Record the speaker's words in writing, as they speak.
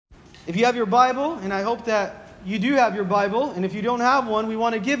If you have your Bible, and I hope that you do have your Bible, and if you don't have one, we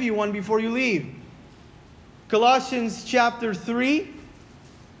want to give you one before you leave. Colossians chapter 3.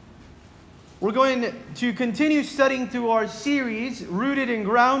 We're going to continue studying through our series, Rooted and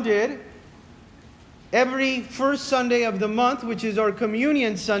Grounded, every first Sunday of the month, which is our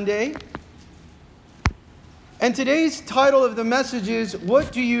Communion Sunday. And today's title of the message is,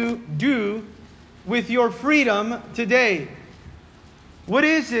 What do you do with your freedom today? What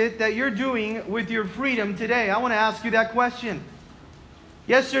is it that you're doing with your freedom today? I want to ask you that question.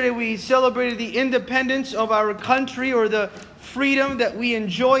 Yesterday we celebrated the independence of our country, or the freedom that we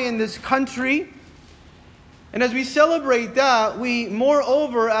enjoy in this country. And as we celebrate that, we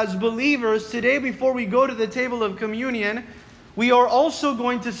moreover as believers today, before we go to the table of communion, we are also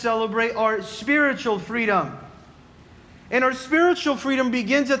going to celebrate our spiritual freedom. And our spiritual freedom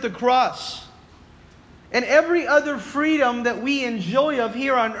begins at the cross. And every other freedom that we enjoy of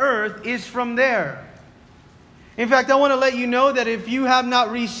here on earth is from there. In fact, I want to let you know that if you have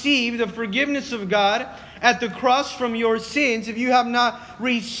not received the forgiveness of God at the cross from your sins, if you have not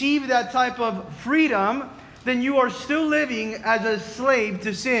received that type of freedom, then you are still living as a slave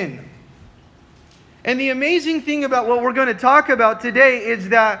to sin. And the amazing thing about what we're going to talk about today is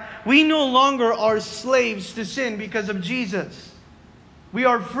that we no longer are slaves to sin because of Jesus. We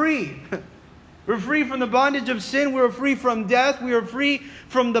are free. We're free from the bondage of sin. We're free from death. We are free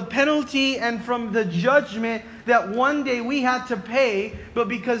from the penalty and from the judgment that one day we had to pay. But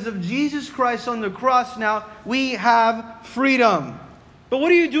because of Jesus Christ on the cross now, we have freedom. But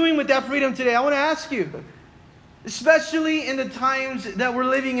what are you doing with that freedom today? I want to ask you, especially in the times that we're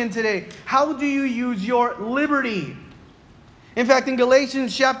living in today, how do you use your liberty? In fact, in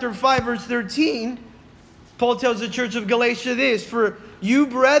Galatians chapter 5, verse 13, Paul tells the church of Galatia this, For you,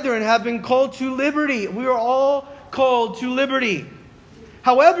 brethren, have been called to liberty. We are all called to liberty.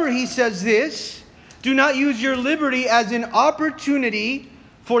 However, he says this, do not use your liberty as an opportunity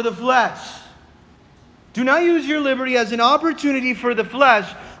for the flesh. Do not use your liberty as an opportunity for the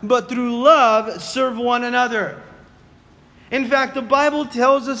flesh, but through love serve one another. In fact, the Bible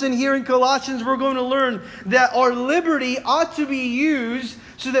tells us, and here in Colossians we're going to learn that our liberty ought to be used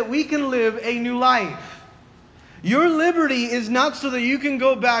so that we can live a new life. Your liberty is not so that you can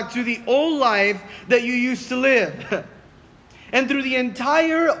go back to the old life that you used to live. And through the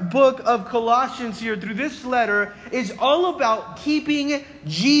entire book of Colossians here, through this letter, is all about keeping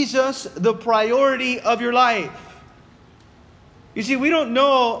Jesus the priority of your life. You see, we don't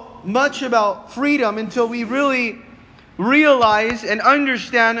know much about freedom until we really realize and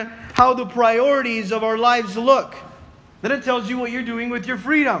understand how the priorities of our lives look. Then it tells you what you're doing with your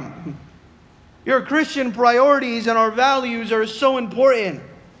freedom. Your Christian priorities and our values are so important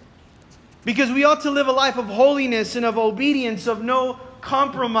because we ought to live a life of holiness and of obedience, of no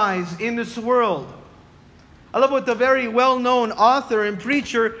compromise in this world. I love what the very well-known author and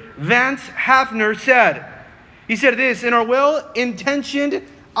preacher Vance Havner said. He said this, in our well-intentioned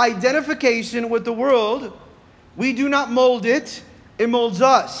identification with the world, we do not mold it, it molds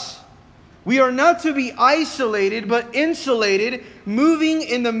us. We are not to be isolated, but insulated, moving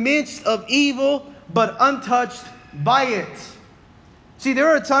in the midst of evil, but untouched by it. See, there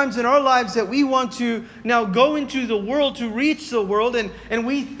are times in our lives that we want to now go into the world to reach the world, and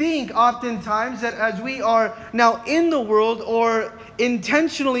we think oftentimes that as we are now in the world, or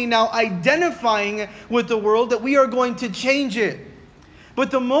intentionally now identifying with the world, that we are going to change it. But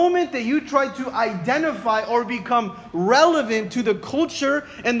the moment that you try to identify or become relevant to the culture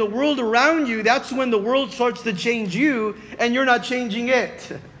and the world around you, that's when the world starts to change you and you're not changing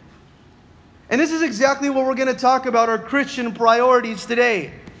it. And this is exactly what we're going to talk about, our Christian priorities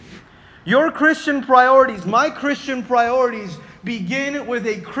today. Your Christian priorities, my Christian priorities, begin with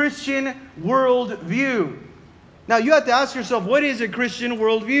a Christian worldview. Now you have to ask yourself, what is a Christian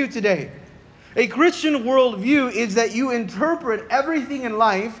worldview today? A Christian worldview is that you interpret everything in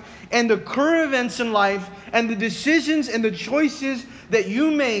life and the current events in life and the decisions and the choices that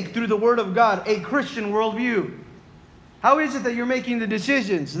you make through the Word of God. A Christian worldview. How is it that you're making the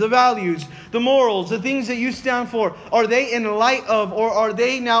decisions, the values, the morals, the things that you stand for? Are they in light of, or are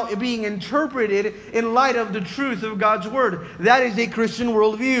they now being interpreted in light of the truth of God's Word? That is a Christian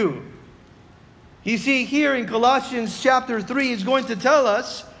worldview. You see, here in Colossians chapter 3 is going to tell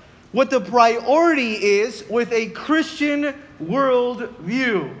us what the priority is with a Christian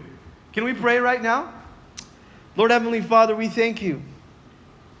worldview. Can we pray right now? Lord Heavenly Father, we thank you.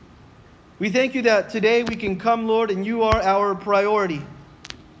 We thank you that today we can come, Lord, and you are our priority.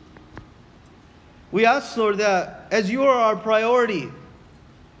 We ask, Lord, that as you are our priority,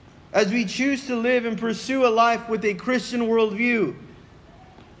 as we choose to live and pursue a life with a Christian worldview,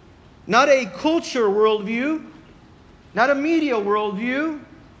 Not a culture worldview, not a media worldview,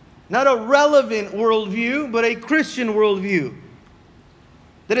 not a relevant worldview, but a Christian worldview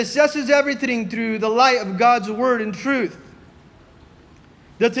that assesses everything through the light of God's Word and truth.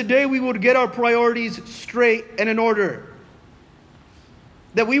 That today we would get our priorities straight and in order.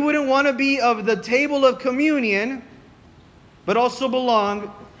 That we wouldn't want to be of the table of communion, but also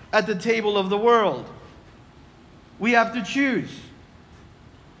belong at the table of the world. We have to choose.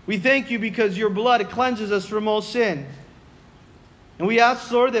 We thank you because your blood cleanses us from all sin. And we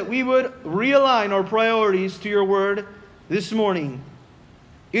ask, Lord, that we would realign our priorities to your word this morning.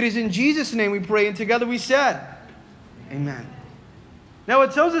 It is in Jesus' name we pray, and together we said, Amen. Now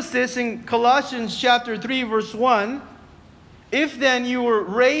it tells us this in Colossians chapter 3, verse 1. If then you were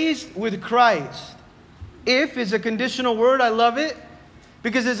raised with Christ. If is a conditional word. I love it.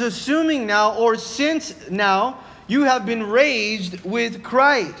 Because it's assuming now, or since now, you have been raised with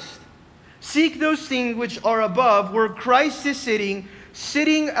Christ. Seek those things which are above, where Christ is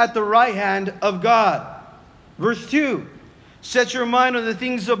sitting at the right hand of God. Verse 2. Set your mind on the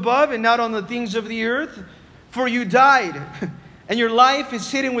things above and not on the things of the earth. For you died, and your life is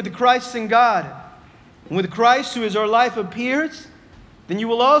hidden with Christ in God. And with Christ, who is our life, appears, then you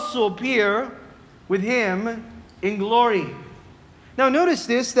will also appear with Him in glory. Now notice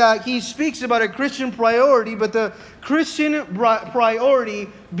this, that he speaks about a Christian priority, but the Christian priority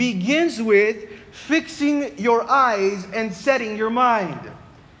begins with fixing your eyes and setting your mind.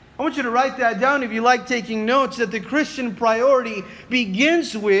 I want you to write that down if you like taking notes, that the Christian priority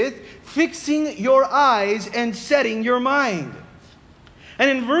begins with fixing your eyes and setting your mind. And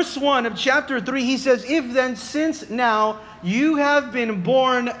in verse 1 of chapter 3, he says, if then, since now you have been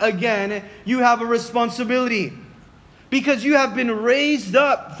born again, you have a responsibility. Because you have been raised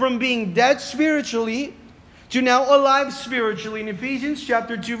up from being dead spiritually to now alive spiritually. In Ephesians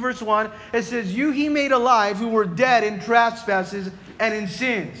chapter 2, verse 1, it says, you he made alive who were dead in trespasses and in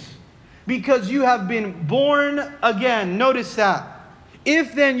sins. Because you have been born again. Notice that.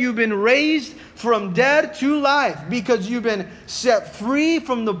 If then you've been raised from dead to life, because you've been set free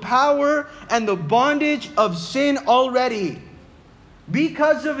from the power and the bondage of sin already.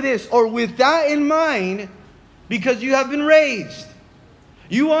 Because of this, or with that in mind, because you have been raised,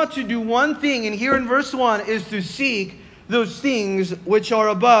 you ought to do one thing, and here in verse 1 is to seek those things which are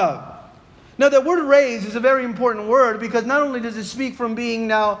above. Now the word raised is a very important word, because not only does it speak from being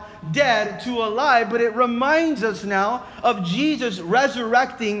now dead to alive, but it reminds us now of Jesus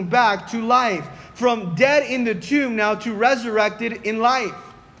resurrecting back to life. From dead in the tomb now to resurrected in life.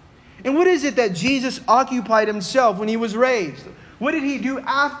 And what is it that Jesus occupied himself when he was raised? What did he do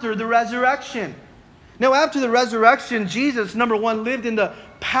after the resurrection? Now after the resurrection, Jesus, number one, lived in the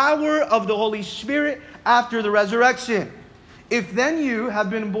power of the Holy Spirit after the resurrection. If then you have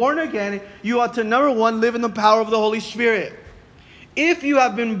been born again, you ought to, number one, live in the power of the Holy Spirit. If you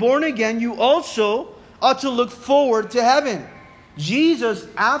have been born again, you also ought to look forward to heaven. Jesus,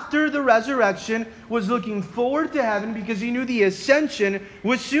 after the resurrection, was looking forward to heaven because he knew the ascension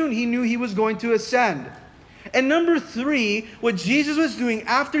was soon. He knew he was going to ascend. And number three, what Jesus was doing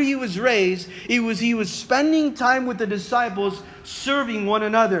after he was raised, he was spending time with the disciples, serving one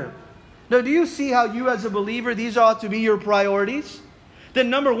another. Now, do you see how you as a believer, these ought to be your priorities? Then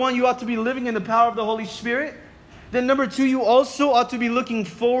number one, you ought to be living in the power of the Holy Spirit. Then number two, you also ought to be looking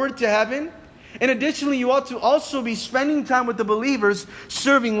forward to heaven. And additionally, you ought to also be spending time with the believers,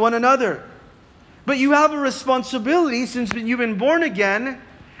 serving one another. But you have a responsibility since you've been born again,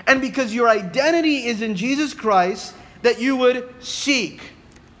 and because your identity is in Jesus Christ, that you would seek.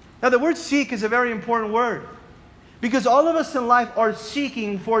 Now the word seek is a very important word, because all of us in life are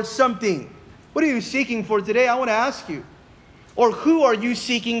seeking for something. What are you seeking for today? I want to ask you. Or who are you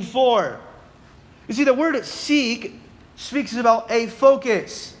seeking for? You see, the word seek speaks about a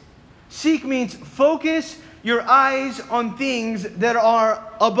focus. Seek means focus your eyes on things that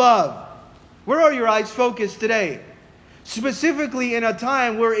are above. Where are your eyes focused today? Specifically in a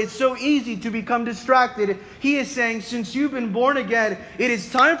time where it's so easy to become distracted, he is saying, since you've been born again, it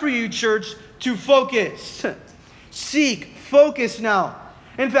is time for you, church, to focus. Seek, focus now.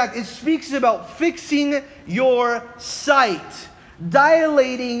 In fact, it speaks about fixing your sight,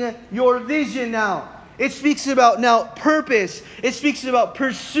 dilating your vision now. It speaks about now purpose. It speaks about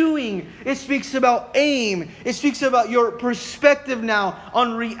pursuing. It speaks about aim. It speaks about your perspective now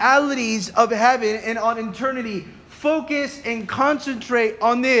on realities of heaven and on eternity. Focus and concentrate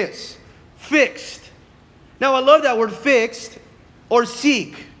on this. Fixed. Now I love that word fixed or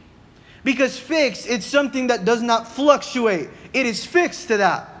seek. Because fixed, it's something that does not fluctuate. It is fixed to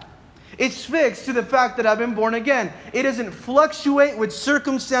that. It's fixed to the fact that I've been born again. It doesn't fluctuate with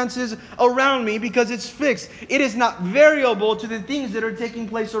circumstances around me because it's fixed. It is not variable to the things that are taking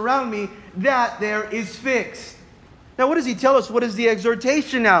place around me. That there is fixed. Now what does he tell us? What is the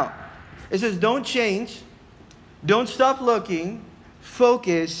exhortation now? It says, don't change. Don't stop looking.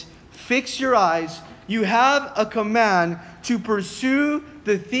 Focus. Fix your eyes. You have a command to pursue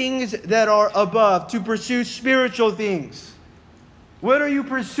the things that are above, to pursue spiritual things. What are you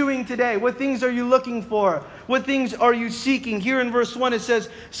pursuing today? What things are you looking for? What things are you seeking? Here in verse 1 it says,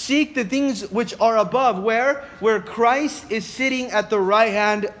 seek the things which are above. Where? Where Christ is sitting at the right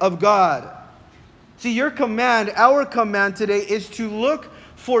hand of God. See, your command, our command today is to look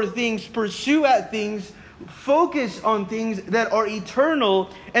for things, pursue at things, focus on things that are eternal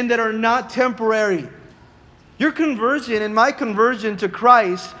and that are not temporary. Your conversion and my conversion to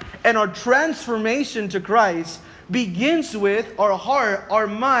Christ and our transformation to Christ begins with our heart, our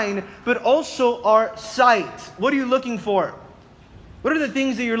mind, but also our sight. What are you looking for? What are the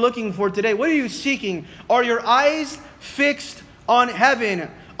things that you're looking for today? What are you seeking? Are your eyes fixed on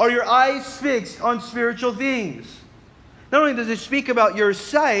heaven? Are your eyes fixed on spiritual things? Not only does it speak about your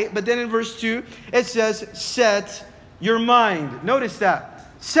sight, but then in verse 2, it says, set your mind. Notice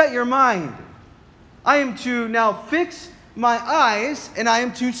that. Set your mind. I am to now fix my eyes, and I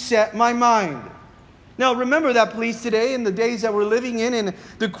am to set my mind. Now remember that, please, today, in the days that we're living in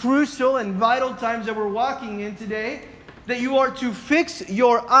the crucial and vital times that we're walking in today, that you are to fix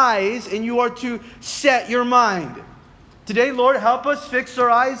your eyes and you are to set your mind. Today, Lord, help us fix our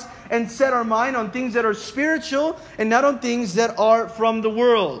eyes and set our mind on things that are spiritual and not on things that are from the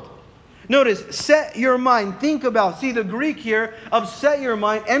world. Notice, set your mind. Think about, see, the Greek here of set your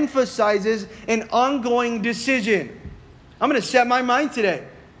mind emphasizes an ongoing decision. I'm going to set my mind today.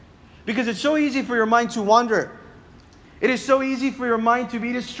 Because it's so easy for your mind to wander. It is so easy for your mind to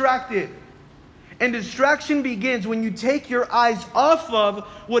be distracted. And distraction begins when you take your eyes off of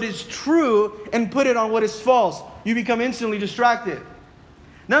what is true and put it on what is false. You become instantly distracted.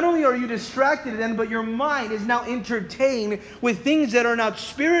 Not only are you distracted then, but your mind is now entertained with things that are not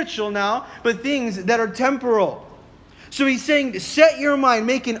spiritual now, but things that are temporal. So he's saying, set your mind,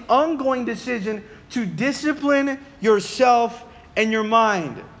 make an ongoing decision to discipline yourself and your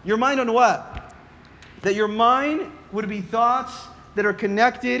mind. Your mind on what? That your mind would be thoughts that are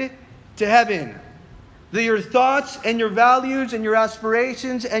connected to heaven. That your thoughts and your values and your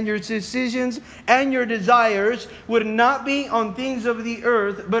aspirations and your decisions and your desires would not be on things of the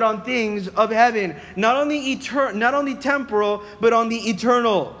earth, but on things of heaven. Not only temporal, but on the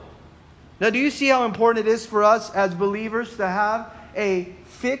eternal. Now, do you see how important it is for us as believers to have a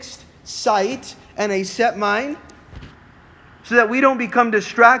fixed sight and a set mind? So that we don't become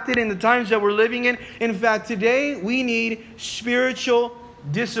distracted in the times that we're living in. In fact, today we need spiritual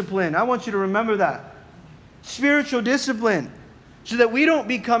discipline. I want you to remember that. Spiritual discipline. So that we don't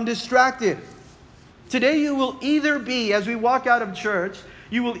become distracted. Today you will either be, as we walk out of church,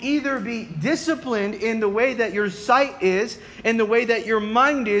 you will either be disciplined in the way that your sight is, in the way that your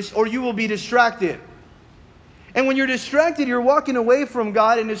mind is, or you will be distracted. And when you're distracted, you're walking away from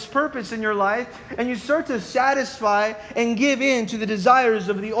God and His purpose in your life, and you start to satisfy and give in to the desires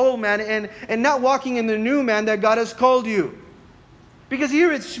of the old man and not walking in the new man that God has called you. Because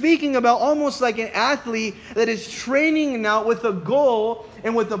here it's speaking about almost like an athlete that is training now with a goal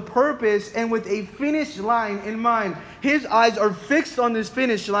and with a purpose and with a finish line in mind. His eyes are fixed on this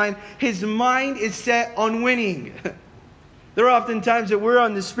finish line. His mind is set on winning. There are often times that we're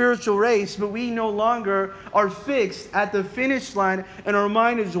on the spiritual race, but we no longer are fixed at the finish line, and our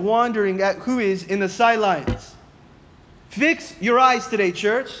mind is wandering at who is in the sidelines. Fix your eyes today,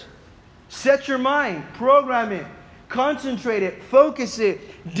 church. Set your mind, program it, concentrate it, focus it,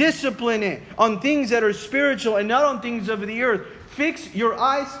 discipline it on things that are spiritual and not on things of the earth. Fix your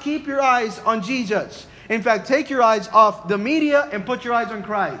eyes, keep your eyes on Jesus. In fact, take your eyes off the media and put your eyes on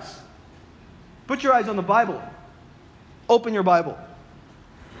Christ. Put your eyes on the Bible. Open your Bible.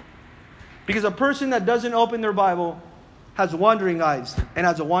 Because a person that doesn't open their Bible has wandering eyes and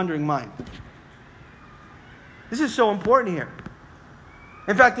has a wandering mind. This is so important here.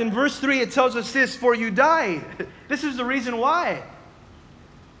 In fact, in verse 3 it tells us this, for you died. This is the reason why.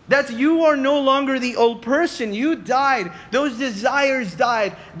 That you are no longer the old person. You died. Those desires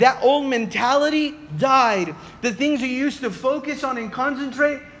died. That old mentality died. The things you used to focus on and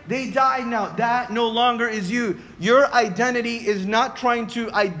concentrate, they died now. That no longer is you. Your identity is not trying to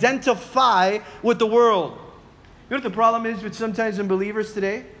identify with the world. You know what the problem is with sometimes in believers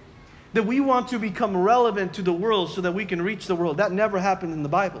today? That we want to become relevant to the world so that we can reach the world. That never happened in the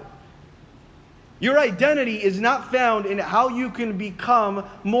Bible. Your identity is not found in how you can become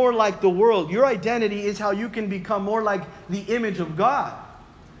more like the world. Your identity is how you can become more like the image of God.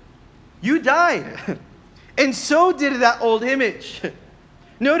 You died, and so did that old image.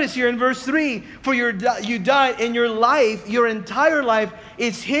 Notice here in verse 3, for you died, and your life, your entire life,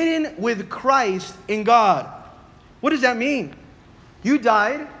 is hidden with Christ in God. What does that mean? You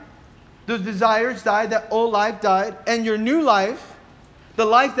died, those desires died, that old life died, and your new life, the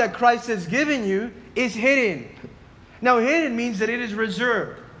life that Christ has given you, is hidden. Now, hidden means that it is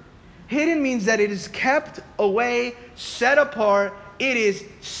reserved. Hidden means that it is kept away, set apart. It is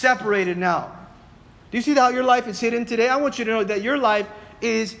separated now. Do you see how your life is hidden today? I want you to know that your life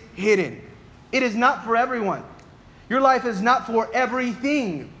is hidden. It is not for everyone. Your life is not for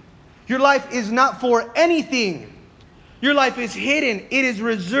everything. Your life is not for anything. Your life is hidden. It is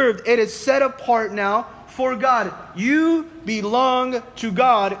reserved. It is set apart now for God. You belong to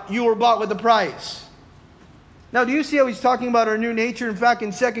God. You were bought with a price. Now, do you see how he's talking about our new nature? In fact,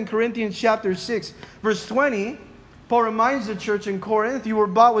 in 2 Corinthians chapter 6, verse 20, Paul reminds the church in Corinth, you were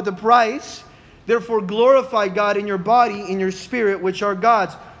bought with a price. Therefore, glorify God in your body, in your spirit, which are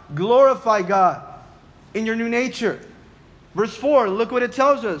God's. Glorify God in your new nature. Verse 4, look what it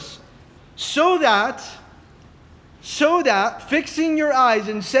tells us. So that, fixing your eyes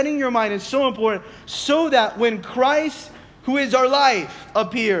and setting your mind is so important, so that when Christ, who is our life,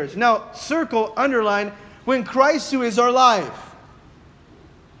 appears. Now, circle, underline, when Christ, who is our life.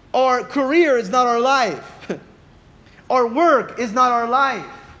 Our career is not our life. Our work is not our life.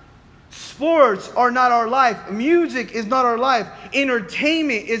 Sports are not our life. Music is not our life.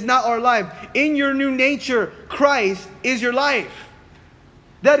 Entertainment is not our life. In your new nature, Christ is your life.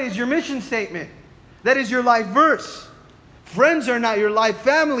 That is your mission statement. That is your life verse. Friends are not your life.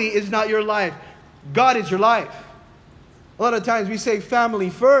 Family is not your life. God is your life. A lot of times we say family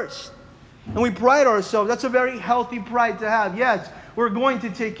first. And we pride ourselves. That's a very healthy pride to have. Yes, we're going to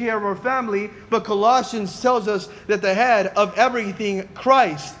take care of our family. But Colossians tells us that the head of everything,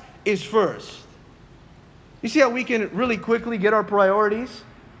 Christ, is first. You see how we can really quickly get our priorities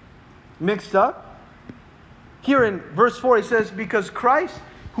mixed up? Here in verse 4 it says, because Christ,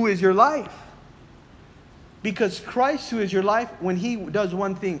 who is your life. Because Christ, who is your life, when He does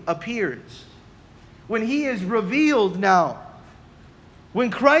one thing, appears. When He is revealed now.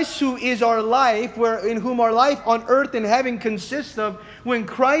 When Christ, who is our life, in whom our life on earth and heaven consists of, when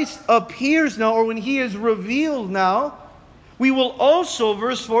Christ appears now, or when He is revealed now, we will also,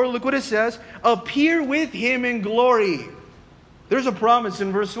 verse 4, look what it says, appear with Him in glory. There's a promise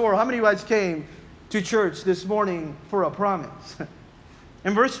in verse 4. How many of you guys came to church this morning for a promise?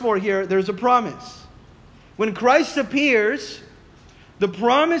 In verse 4 here, there's a promise. When Christ appears, the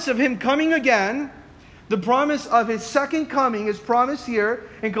promise of Him coming again, the promise of His second coming is promised here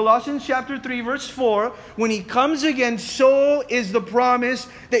in Colossians chapter 3, verse 4. When He comes again, so is the promise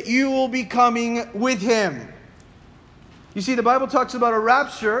that you will be coming with Him. You see, the Bible talks about a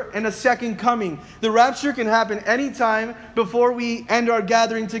rapture and a second coming. The rapture can happen anytime before we end our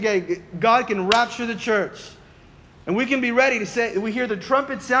gathering today. God can rapture the church. And we can be ready to say, we hear the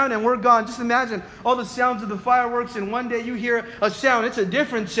trumpet sound and we're gone. Just imagine all the sounds of the fireworks, and one day you hear a sound. It's a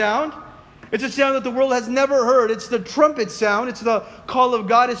different sound. It's a sound that the world has never heard. It's the trumpet sound. It's the call of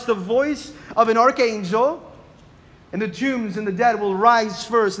God. It's the voice of an archangel. And the tombs and the dead will rise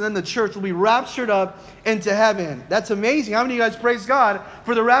first, and then the church will be raptured up into heaven. That's amazing. How many of you guys praise God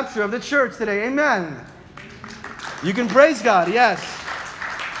for the rapture of the church today? Amen. You can praise God, yes.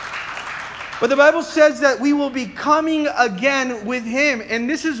 But the Bible says that we will be coming again with Him. And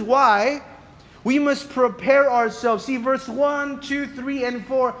this is why we must prepare ourselves. See, verse 1, 2, 3, and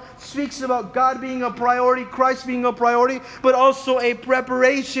 4 speaks about God being a priority, Christ being a priority, but also a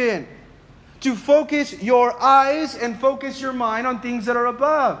preparation. To focus your eyes and focus your mind on things that are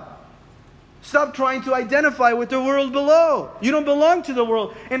above. Stop trying to identify with the world below. You don't belong to the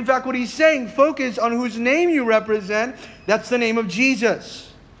world. In fact, what he's saying, focus on whose name you represent. That's the name of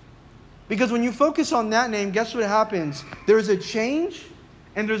Jesus. Because when you focus on that name, guess what happens? There's a change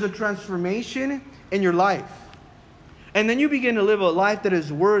and there's a transformation in your life. And then you begin to live a life that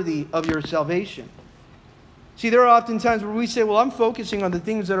is worthy of your salvation. See, there are often times where we say, well, I'm focusing on the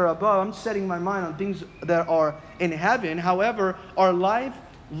things that are above. I'm setting my mind on things that are in heaven. However, our life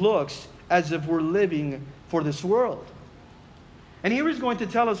looks as if we're living for this world. And here he's going to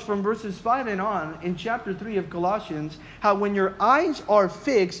tell us from verses 5 and on in chapter 3 of Colossians how when your eyes are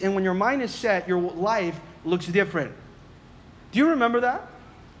fixed and when your mind is set, your life looks different. Do you remember that?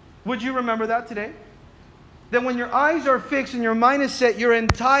 Would you remember that today? That when your eyes are fixed and your mind is set, your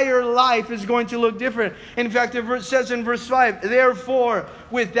entire life is going to look different. In fact, it says in verse 5, therefore,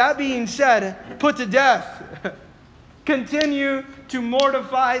 with that being said, put to death. Continue to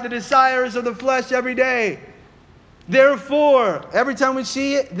mortify the desires of the flesh every day. Therefore, every time we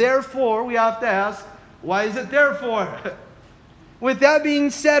see it, therefore, we have to ask, why is it therefore? With that being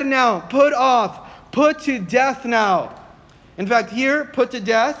said now, put to death now. In fact, here, put to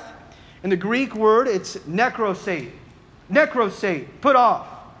death, in the Greek word, it's necrosate. Necrosate, put off.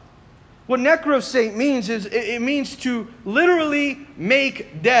 What necrosate means is, it means to literally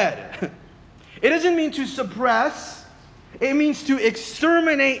make dead. It doesn't mean to suppress. It means to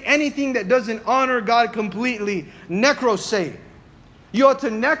exterminate anything that doesn't honor God completely. Necrosate. You ought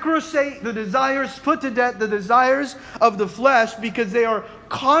to necrosate the desires, put to death the desires of the flesh because they are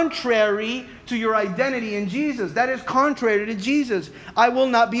contrary to your identity in Jesus. That is contrary to Jesus. I will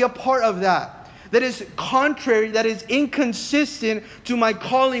not be a part of that. That is contrary, that is inconsistent to my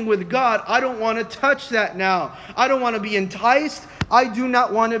calling with God. I don't want to touch that now. I don't want to be enticed. I do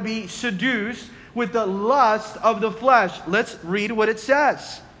not want to be seduced with the lust of the flesh. Let's read what it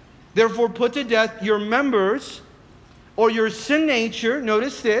says. Therefore, put to death your members, or your sin nature,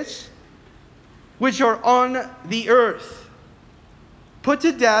 notice this, which are on the earth. Put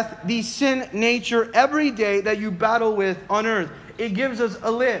to death the sin nature every day that you battle with on earth. It gives us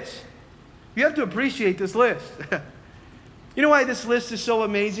a list. You have to appreciate this list. You know why this list is so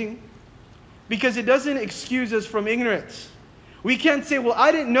amazing? Because it doesn't excuse us from ignorance. We can't say, well,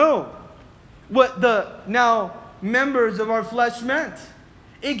 I didn't know what the now members of our flesh meant.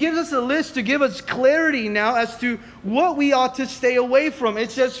 It gives us a list to give us clarity now as to what we ought to stay away from. It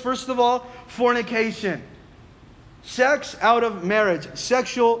says, first of all, fornication. Sex out of marriage.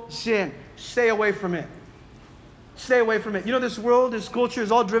 Sexual sin. Stay away from it. Stay away from it. You know, this world, this culture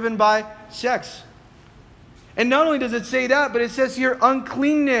is all driven by sex. And not only does it say that, but it says here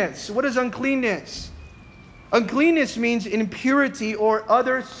uncleanness. What is uncleanness? Uncleanness means impurity or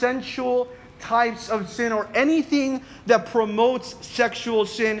other sensual types of sin, or anything that promotes sexual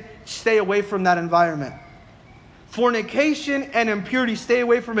sin. Stay away from that environment. Fornication and impurity, stay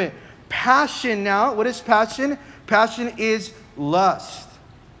away from it. Passion now, what is passion? Passion is lust.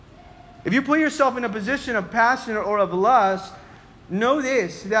 If you put yourself in a position of passion or of lust, know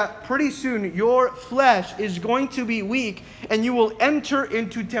this, that pretty soon your flesh is going to be weak and you will enter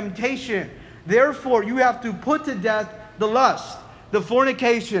into temptation. Therefore, you have to put to death the lust, the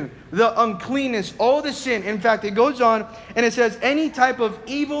fornication, the uncleanness, all the sin. In fact, it goes on and it says, any type of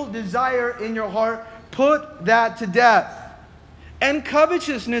evil desire in your heart, put that to death. And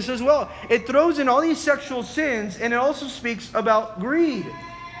covetousness as well. It throws in all these sexual sins, and it also speaks about greed.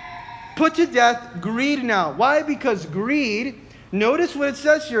 Put to death greed now. Why? Because greed, notice what it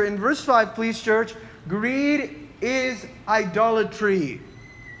says here in verse 5, please, church. Greed is idolatry.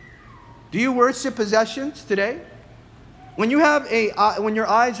 Do you worship possessions today? When your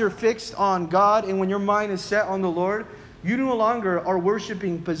eyes are fixed on God and when your mind is set on the Lord, you no longer are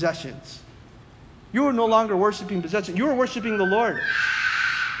worshiping possessions. You are no longer worshiping possessions. You are worshiping the Lord.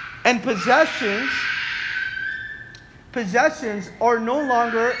 And possessions are no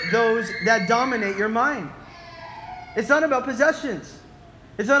longer those that dominate your mind. It's not about possessions.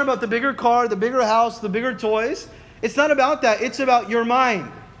 It's not about the bigger car, the bigger house, the bigger toys. It's not about that. It's about your mind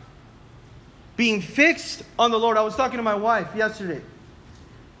being fixed on the Lord. I was talking to my wife yesterday,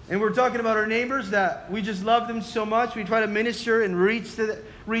 and we're talking about our neighbors, that we just love them so much. We try to minister and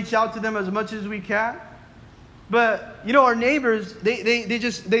reach out to them as much as we can. But you know, our neighbors,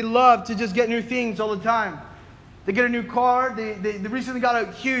 they love to just get new things all the time. They get a new car. They recently got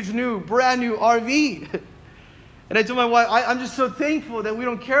a huge brand new RV. And I told my wife, I'm just so thankful that we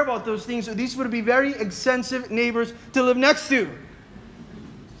don't care about those things. So these would be very expensive neighbors to live next to.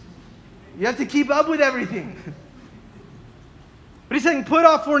 You have to keep up with everything. But he's saying, put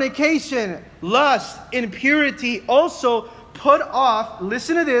off fornication, lust, impurity. Also, put off,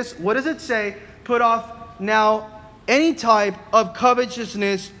 listen to this, what does it say? Put off now any type of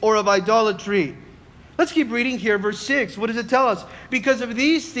covetousness or of idolatry. Let's keep reading here, verse 6. What does it tell us? Because of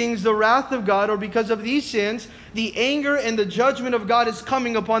these things, the wrath of God, or because of these sins, the anger and the judgment of God is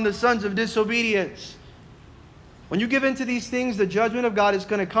coming upon the sons of disobedience. When you give in to these things, the judgment of God is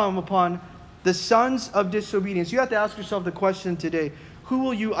going to come upon the sons of disobedience. You have to ask yourself the question today, who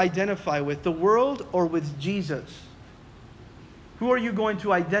will you identify with, the world or with Jesus? Who are you going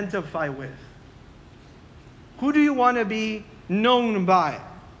to identify with? Who do you want to be known by?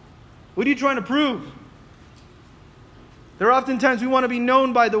 What are you trying to prove? There are oftentimes we want to be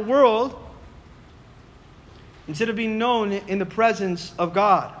known by the world instead of being known in the presence of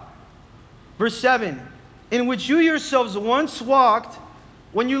God. Verse 7, in which you yourselves once walked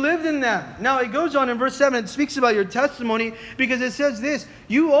when you lived in them. Now it goes on in verse 7, it speaks about your testimony, because it says this,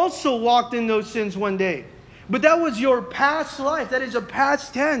 you also walked in those sins one day. But that was your past life. That is a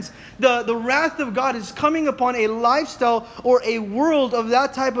past tense. The wrath of God is coming upon a lifestyle or a world of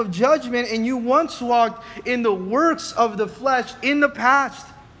that type of judgment, and you once walked in the works of the flesh in the past.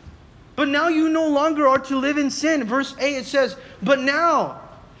 But now you no longer are to live in sin. Verse 8 it says, but now.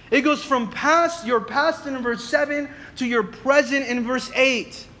 It goes from your past in verse 7 to your present in verse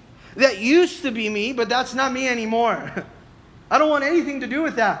 8. That used to be me, but that's not me anymore. I don't want anything to do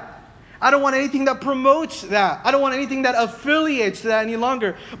with that. I don't want anything that promotes that. I don't want anything that affiliates to that any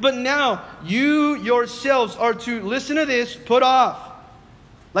longer. But now, you yourselves are to, listen to this, put off.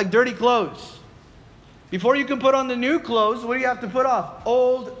 Like dirty clothes. Before you can put on the new clothes, what do you have to put off?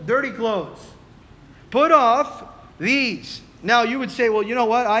 Old, dirty clothes. Put off these. Now you would say, well, you know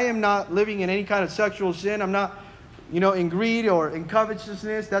what? I am not living in any kind of sexual sin. I'm not, in greed or in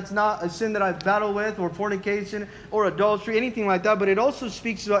covetousness. That's not a sin that I battle with, or fornication or adultery, anything like that. But it also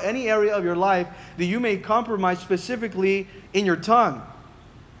speaks about any area of your life that you may compromise, specifically in your tongue.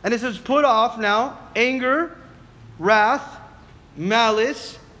 And it says, put off now anger, wrath,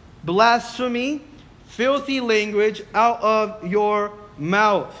 malice, blasphemy, filthy language out of your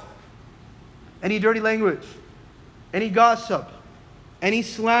mouth. Any dirty language, any gossip, any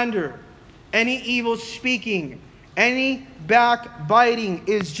slander, any evil speaking, any backbiting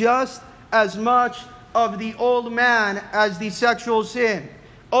is just as much of the old man as the sexual sin.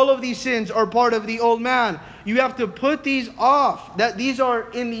 All of these sins are part of the old man. You have to put these off. That these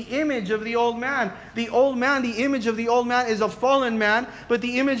are in the image of the old man. The old man, the image of the old man is a fallen man, but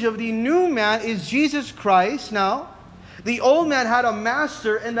the image of the new man is Jesus Christ. Now, the old man had a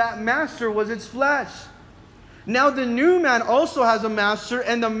master, and that master was its flesh. Now the new man also has a master,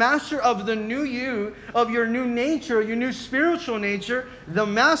 and the master of the new you, of your new nature, your new spiritual nature, the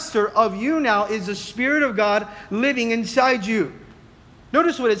master of you now is the Spirit of God living inside you.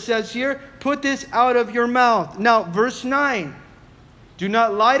 Notice what it says here, put this out of your mouth. Now verse 9, do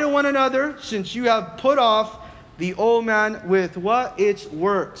not lie to one another, since you have put off the old man with what? Its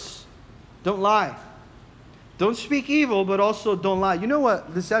works. Don't lie. Don't speak evil, but also don't lie. You know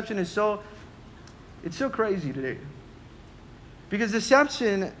what? Deception is it's so crazy today. Because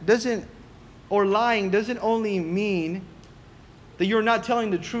deception lying doesn't only mean that you're not telling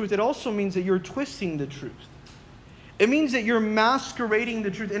the truth. It also means that you're twisting the truth. It means that you're masquerading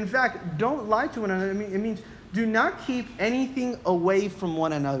the truth. In fact, don't lie to one another. It means do not keep anything away from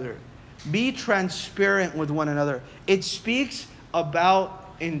one another. Be transparent with one another. It speaks about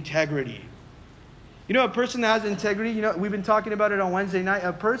integrity. A person that has integrity, we've been talking about it on Wednesday night.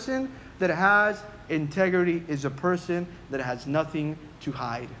 A person that has integrity is a person that has nothing to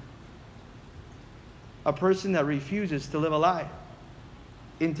hide. A person that refuses to live a lie.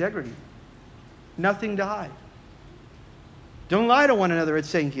 Integrity. Nothing to hide. Don't lie to one another, it's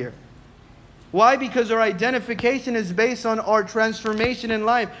saying here. Why? Because our identification is based on our transformation in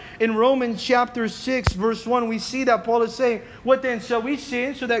life. In Romans chapter 6, verse 1, we see that Paul is saying, what then? Shall we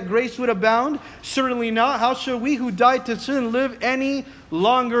sin so that grace would abound? Certainly not. How shall we who died to sin live any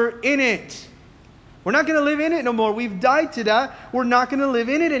longer in it? We're not going to live in it no more. We've died to that. We're not going to live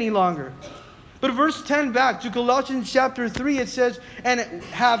in it any longer. But verse 10 back to Colossians chapter 3, it says, and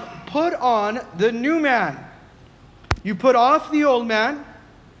have put on the new man. You put off the old man.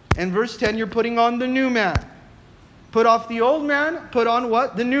 And verse 10, you're putting on the new man. Put off the old man, put on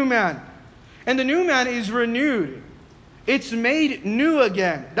what? The new man. And the new man is renewed. It's made new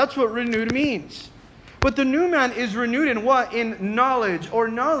again. That's what renewed means. But the new man is renewed in what? In knowledge. Or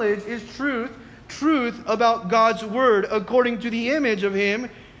knowledge is truth. Truth about God's word according to the image of Him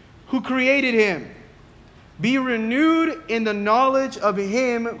who created him. Be renewed in the knowledge of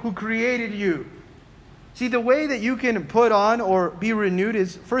Him who created you. See, the way that you can put on or be renewed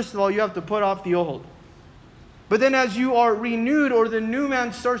is, first of all, you have to put off the old. But then as you are renewed, or the new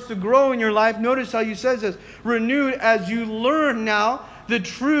man starts to grow in your life, notice how He says this, renewed as you learn now the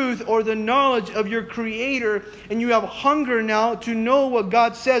truth or the knowledge of your Creator, and you have hunger now to know what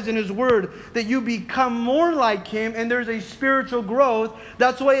God says in His Word, that you become more like Him, and there's a spiritual growth.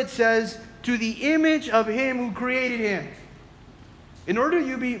 That's why it says, to the image of Him who created Him. In order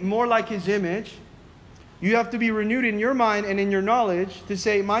you be more like His image, you have to be renewed in your mind and in your knowledge to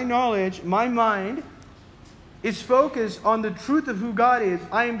say, my knowledge, my mind is focused on the truth of who God is.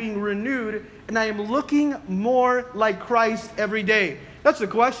 I am being renewed and I am looking more like Christ every day. That's the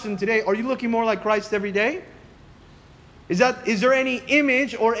question today. Are you looking more like Christ every day? Is there any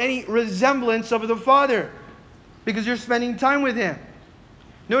image or any resemblance of the Father? Because you're spending time with Him.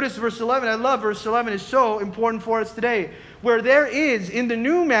 Notice verse 11. I love verse 11. It's so important for us today. Where there is in the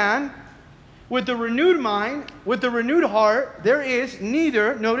new man, with the renewed mind, with the renewed heart, there is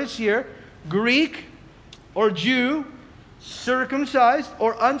neither, notice here, Greek or Jew, circumcised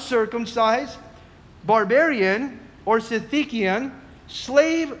or uncircumcised, barbarian or Scythian,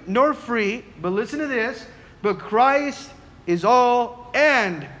 slave nor free, but listen to this, but Christ is all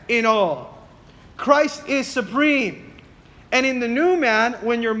and in all. Christ is supreme. And in the new man,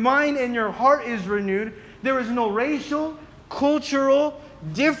 when your mind and your heart is renewed, there is no racial, cultural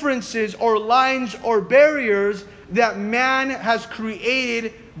differences or lines or barriers that man has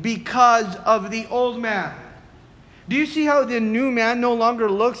created because of the old man. Do you see how the new man no longer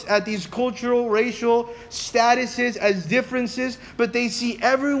looks at these cultural, racial statuses as differences, but they see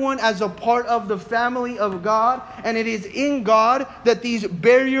everyone as a part of the family of God, and it is in God that these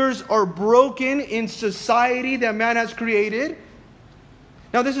barriers are broken in society that man has created?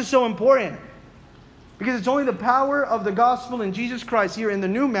 Now this is so important, because it's only the power of the gospel in Jesus Christ here in the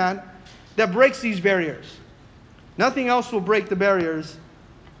new man that breaks these barriers. Nothing else will break the barriers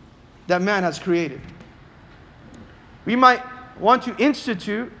that man has created. We might want to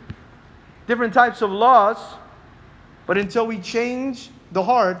institute different types of laws, but until we change the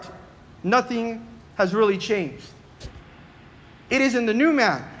heart, nothing has really changed. It is in the new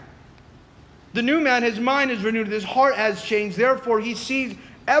man. The new man, his mind is renewed, his heart has changed. Therefore, he sees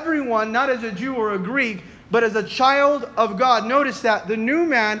everyone not as a Jew or a Greek, but as a child of God. Notice that the new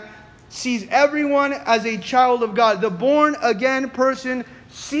man sees everyone as a child of God. The born again person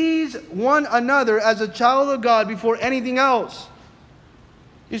sees one another as a child of God before anything else.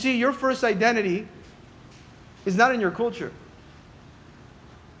 You see, your first identity is not in your culture.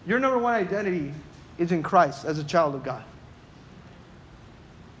 Your number one identity is in Christ as a child of God.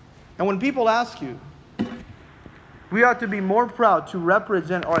 And when people ask you, we ought to be more proud to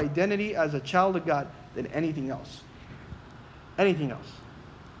represent our identity as a child of God than anything else. Anything else.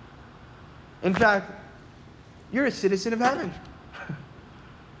 In fact, you're a citizen of heaven.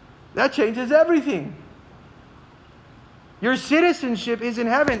 That changes everything. Your citizenship is in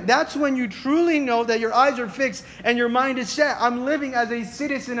heaven. That's when you truly know that your eyes are fixed and your mind is set. I'm living as a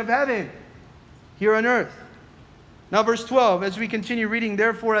citizen of heaven here on earth. Now verse 12, as we continue reading,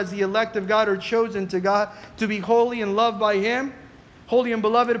 therefore as the elect of God are chosen to God to be holy and loved by Him, holy and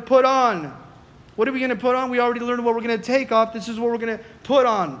beloved, put on. What are we going to put on? We already learned what we're going to take off. This is what we're going to put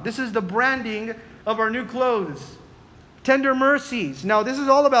on. This is the branding of our new clothes. Tender mercies. Now, this is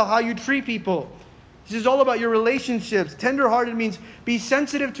all about how you treat people. This is all about your relationships. Tender-hearted means be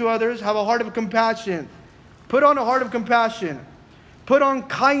sensitive to others, have a heart of compassion. Put on a heart of compassion. Put on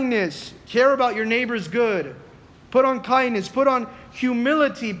kindness. Care about your neighbor's good. Put on kindness. Put on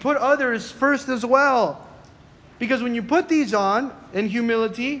humility. Put others first as well. Because when you put these on in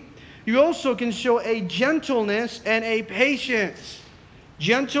humility, you also can show a gentleness and a patience.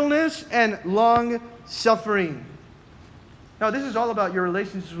 Gentleness and long-suffering. Now, this is all about your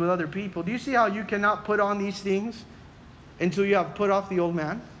relationships with other people. Do you see how you cannot put on these things until you have put off the old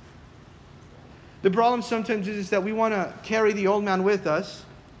man? The problem sometimes is that we want to carry the old man with us,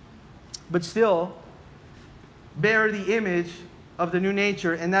 but still bear the image of the new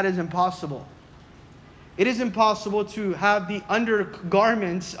nature, and that is impossible. It is impossible to have the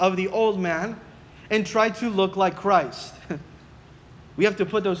undergarments of the old man and try to look like Christ. We have to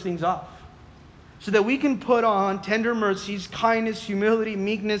put those things off, so that we can put on tender mercies, kindness, humility,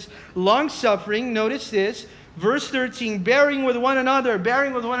 meekness, long-suffering. Notice this, verse 13, bearing with one another.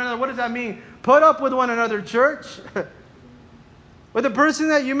 Bearing with one another, what does that mean? Put up with one another, church. With the person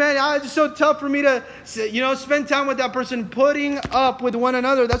that you met, it's just so tough for me to, spend time with that person. Putting up with one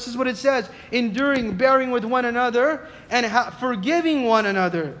another. That's just what it says. Enduring, bearing with one another, and forgiving one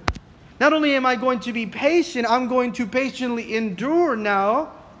another. Not only am I going to be patient, I'm going to patiently endure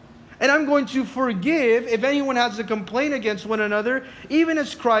now. And I'm going to forgive if anyone has a complaint against one another. Even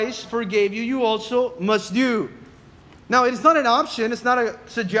as Christ forgave you, you also must do. Now, it's not an option. It's not a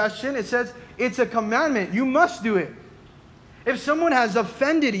suggestion. It says it's a commandment. You must do it. If someone has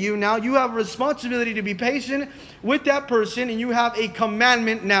offended you, now you have a responsibility to be patient with that person. And you have a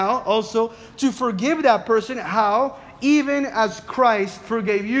commandment now also to forgive that person. How? Even as Christ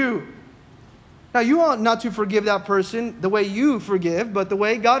forgave you. Now, you ought not to forgive that person the way you forgive, but the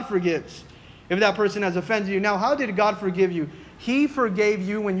way God forgives. If that person has offended you. Now, how did God forgive you? He forgave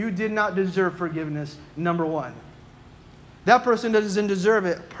you when you did not deserve forgiveness, number one. That person doesn't deserve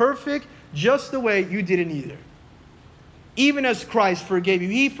it. Perfect, just the way you didn't either. Even as Christ forgave you.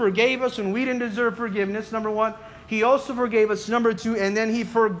 He forgave us when we didn't deserve forgiveness, number one. He also forgave us, number two, and then He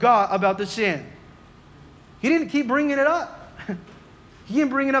forgot about the sin. He didn't keep bringing it up. He ain't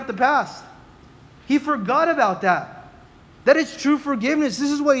bringing up the past. He forgot about that. That is true forgiveness.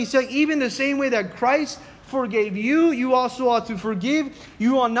 This is what he's saying. Even the same way that Christ forgave you, you also ought to forgive.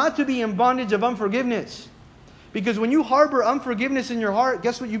 You ought not to be in bondage of unforgiveness. Because when you harbor unforgiveness in your heart,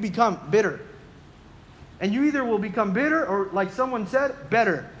 guess what you become? Bitter. And you either will become bitter or, like someone said,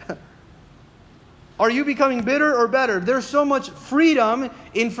 better. Are you becoming bitter or better? There's so much freedom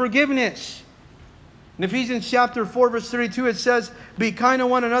in forgiveness. In Ephesians chapter 4, verse 32, it says, "Be kind to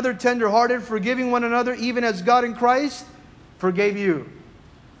one another, tender-hearted, forgiving one another, even as God in Christ forgave you."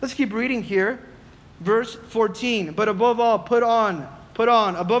 Let's keep reading here. Verse 14, "But above all, put on,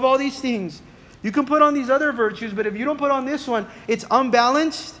 above all these things." You can put on these other virtues, but if you don't put on this one, it's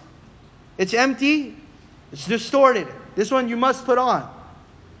unbalanced, it's empty, it's distorted. This one you must put on.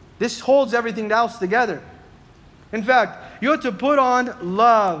 This holds everything else together. In fact, you have to put on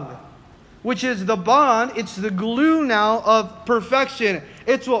love, which is the bond, it's the glue now of perfection.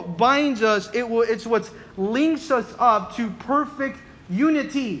 It's what binds us, it's what links us up to perfect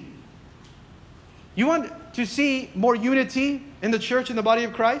unity. You want to see more unity in the church, in the body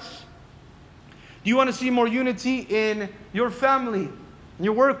of Christ? Do you want to see more unity in your family, in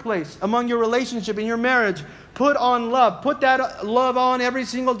your workplace, among your relationship, in your marriage? Put on love. Put that love on every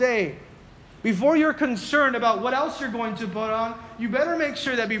single day. Before you're concerned about what else you're going to put on, you better make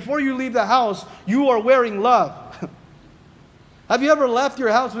sure that before you leave the house, you are wearing love. Have you ever left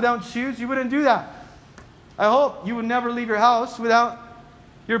your house without shoes? You wouldn't do that. I hope you would never leave your house without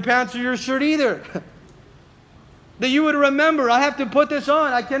your pants or your shirt either. That you would remember, I have to put this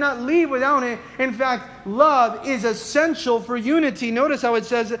on. I cannot leave without it. In fact, love is essential for unity. Notice how it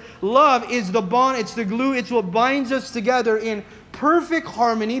says love is the bond, it's the glue, it's what binds us together in perfect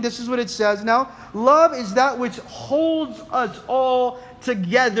harmony. This is what it says now. Love is that which holds us all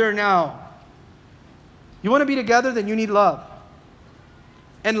together now. You want to be together? Then you need love.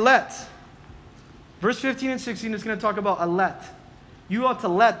 And let. Verse 15 and 16 is going to talk about a let. You ought to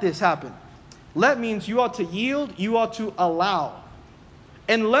let this happen. Let means you ought to yield, you ought to allow.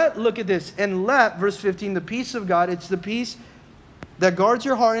 And let, look at this, and let, verse 15, the peace of God, it's the peace that guards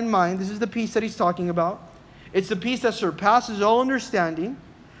your heart and mind. This is the peace that he's talking about. It's the peace that surpasses all understanding.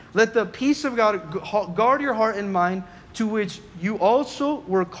 Let the peace of God guard your heart and mind, to which you also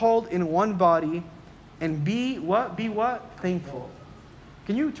were called in one body, and be what? Be what? Thankful.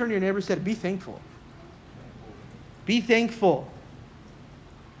 Can you turn to your neighbor and say, be thankful. Be thankful.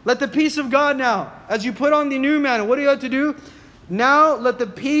 Let the peace of God now, as you put on the new man, what do you have to do? Now let the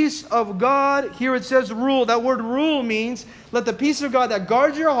peace of God, here it says rule. That word rule means let the peace of God that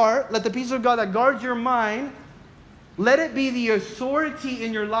guards your heart, let the peace of God that guards your mind, let it be the authority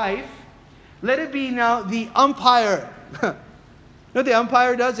in your life. Let it be now the umpire. You know what the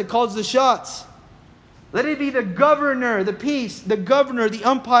umpire does? It calls the shots. Let it be the governor, the peace, the governor, the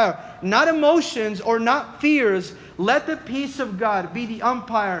umpire. Not emotions or not fears. Let the peace of God be the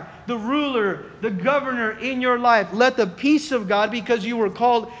umpire, the ruler, the governor in your life. Let the peace of God, because you were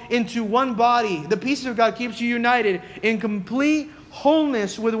called into one body, the peace of God keeps you united in complete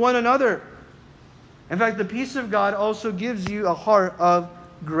wholeness with one another. In fact, the peace of God also gives you a heart of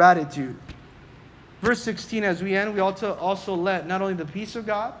gratitude. Verse 16, as we end, we ought to also let not only the peace of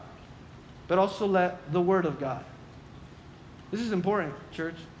God, but also let the Word of God. This is important,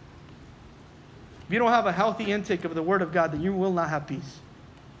 church. If you don't have a healthy intake of the Word of God, then you will not have peace.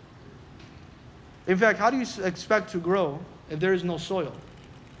 In fact, how do you expect to grow if there is no soil?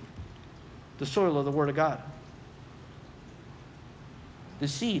 The soil of the Word of God. The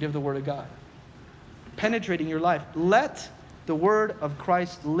seed of the Word of God. Penetrating your life. Let the Word of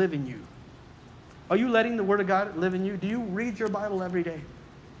Christ live in you. Are you letting the Word of God live in you? Do you read your Bible every day?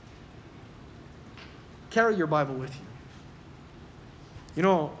 Carry your Bible with you. You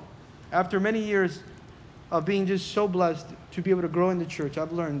know, after many years of being just so blessed to be able to grow in the church,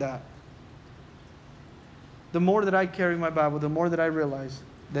 I've learned that the more that I carry my Bible, the more that I realize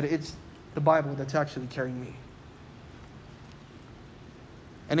that it's the Bible that's actually carrying me.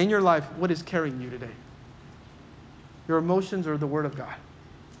 And in your life, what is carrying you today? Your emotions or the Word of God?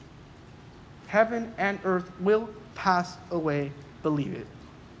 Heaven and earth will pass away, believe it.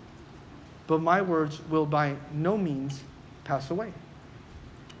 But my words will by no means pass away.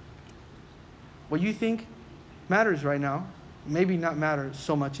 What you think matters right now, maybe not matter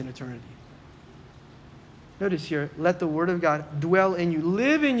so much in eternity. Notice here, let the Word of God dwell in you,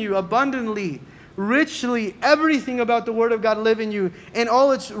 live in you abundantly, richly. Everything about the Word of God live in you. In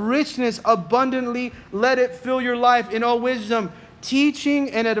all its richness abundantly, let it fill your life in all wisdom.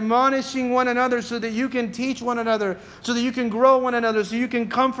 teaching and admonishing one another so that you can teach one another, so that you can grow one another, so you can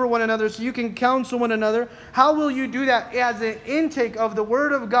comfort one another, so you can counsel one another. How will you do that? As an intake of the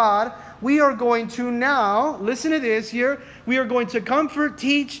Word of God, we are going to now, listen to this here, we are going to comfort,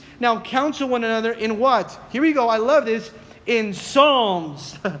 teach, now counsel one another in what? Here we go, I love this. In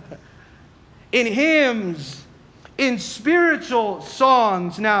psalms, in hymns, in spiritual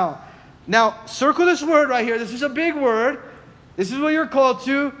songs. Now, circle this word right here. This is a big word. This is what you're called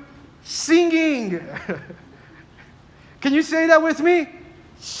to. Singing. Can you say that with me?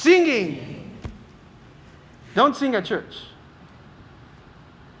 Singing. Don't sing at church.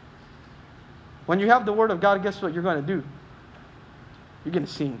 When you have the Word of God, guess what you're going to do? You're going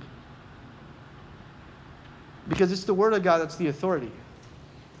to sing. Because it's the Word of God that's the authority.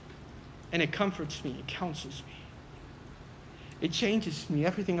 And it comforts me. It counsels me. It changes me,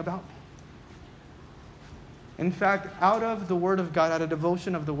 everything about me. In fact, out of the Word of God, out of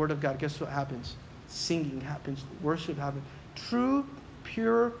devotion of the Word of God, guess what happens? Singing happens. Worship happens. True,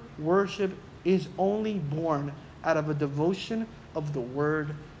 pure worship is only born out of a devotion of the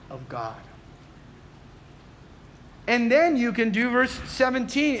Word of God. And then you can do verse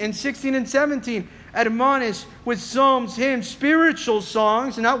 17 and 16 and 17. Admonish with psalms, hymns, spiritual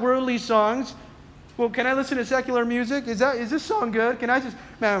songs, not worldly songs. Well, can I listen to secular music? Is this song good? Can I just,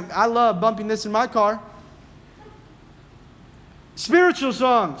 man, I love bumping this in my car. Spiritual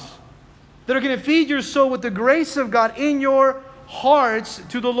songs that are going to feed your soul with the grace of God in your hearts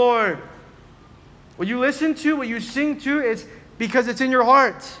to the Lord. What you listen to, what you sing to, it's because it's in your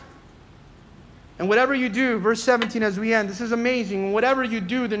heart. And whatever you do, verse 17 as we end, this is amazing. Whatever you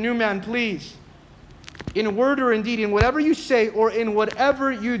do, the new man, please, in word or in deed, in whatever you say or in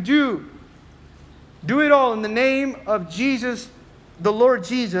whatever you do, do it all in the name of Jesus, the Lord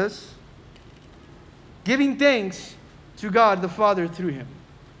Jesus, giving thanks to God the Father through Him.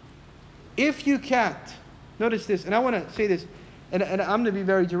 If you can't, notice this, and I want to say this, and I'm going to be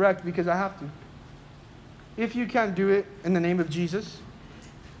very direct because I have to. If you can't do it in the name of Jesus,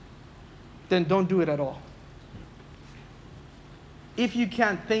 then don't do it at all. If you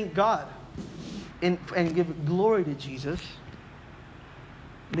can't thank God and give glory to Jesus,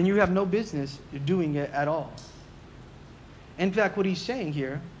 then you have no business doing it at all. In fact, what he's saying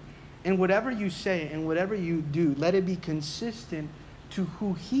here, and whatever you say and whatever you do, let it be consistent to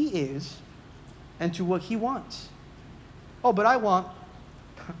who He is and to what He wants. Oh, but I want.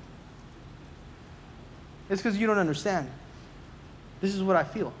 It's because you don't understand. This is what I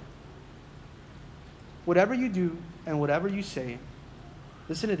feel. Whatever you do and whatever you say,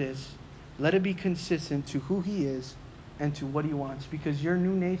 listen to this, let it be consistent to who He is and to what He wants, because your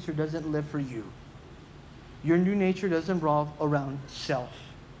new nature doesn't live for you. Your new nature doesn't revolve around self.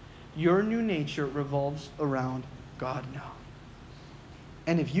 Your new nature revolves around God now.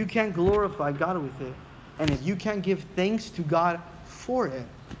 And if you can't glorify God with it, and if you can't give thanks to God for it,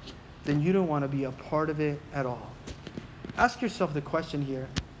 then you don't want to be a part of it at all. Ask yourself the question here.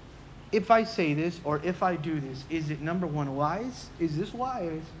 If I say this or if I do this, is it, number one, wise? Is this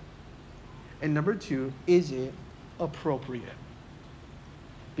wise? And number two, is it appropriate?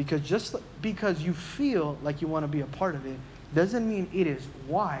 Because just because you feel like you want to be a part of it doesn't mean it is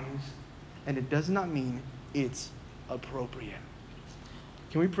wise, and it does not mean it's appropriate.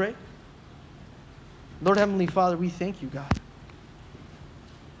 Can we pray? Lord Heavenly Father, we thank you, God.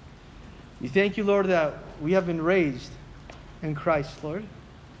 We thank you, Lord, that we have been raised in Christ, Lord.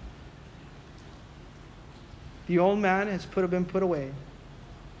 The old man has been put away.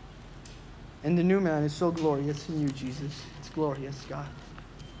 And the new man is so glorious in you, Jesus. It's glorious, God.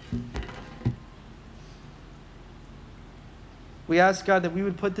 We ask, God, that we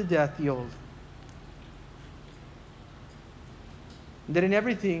would put to death the old. That in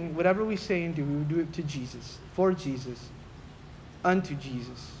everything, whatever we say and do, we would do it to Jesus, for Jesus, unto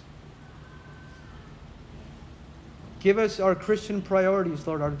Jesus. Give us our Christian priorities,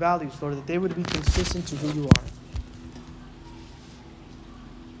 Lord, our values, Lord, that they would be consistent to who you are.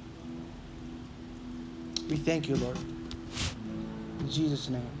 We thank you, Lord. In Jesus'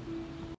 name.